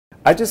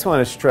I just want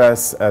to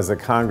stress as a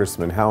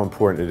congressman how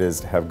important it is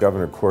to have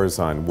Governor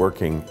Corzine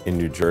working in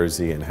New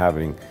Jersey and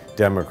having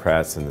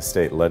Democrats in the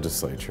state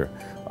legislature.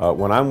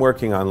 When I'm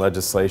working on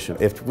legislation,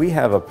 if we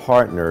have a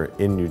partner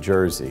in New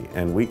Jersey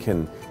and we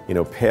can,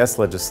 pass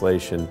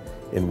legislation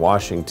in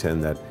Washington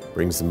that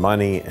brings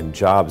money and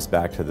jobs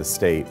back to the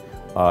state,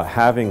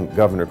 having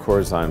Governor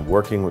Corzine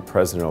working with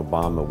President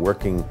Obama,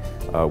 working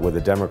with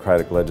a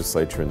Democratic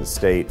legislature in the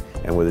state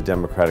and with a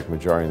Democratic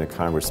majority in the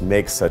Congress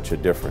makes such a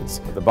difference.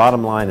 The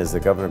bottom line is that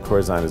Governor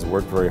Corzine has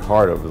worked very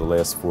hard over the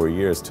last 4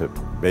 years to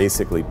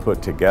basically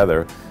put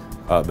together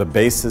the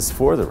basis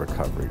for the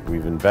recovery.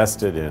 We've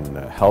invested in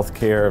health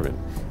care,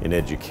 in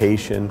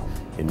education,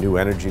 in new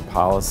energy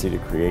policy to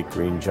create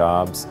green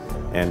jobs.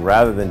 And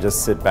rather than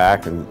just sit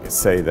back and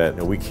say that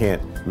we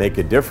can't make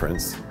a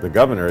difference, the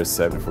governor has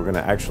said if we're going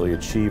to actually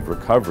achieve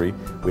recovery,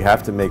 we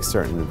have to make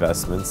certain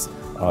investments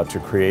to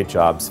create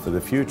jobs for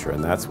the future,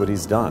 and that's what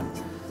he's done.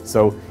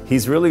 So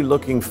he's really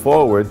looking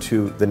forward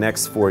to the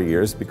next 4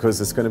 years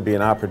because it's going to be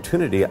an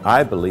opportunity,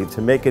 I believe,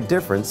 to make a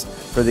difference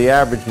for the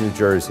average New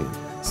Jerseyan.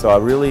 So I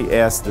really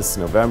ask this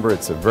November,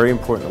 it's a very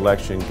important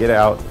election, get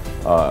out,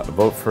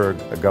 vote for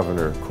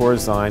Governor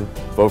Corzine,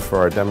 vote for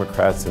our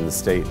Democrats in the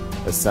state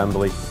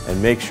assembly,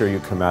 and make sure you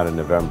come out in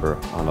November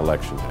on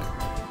election day.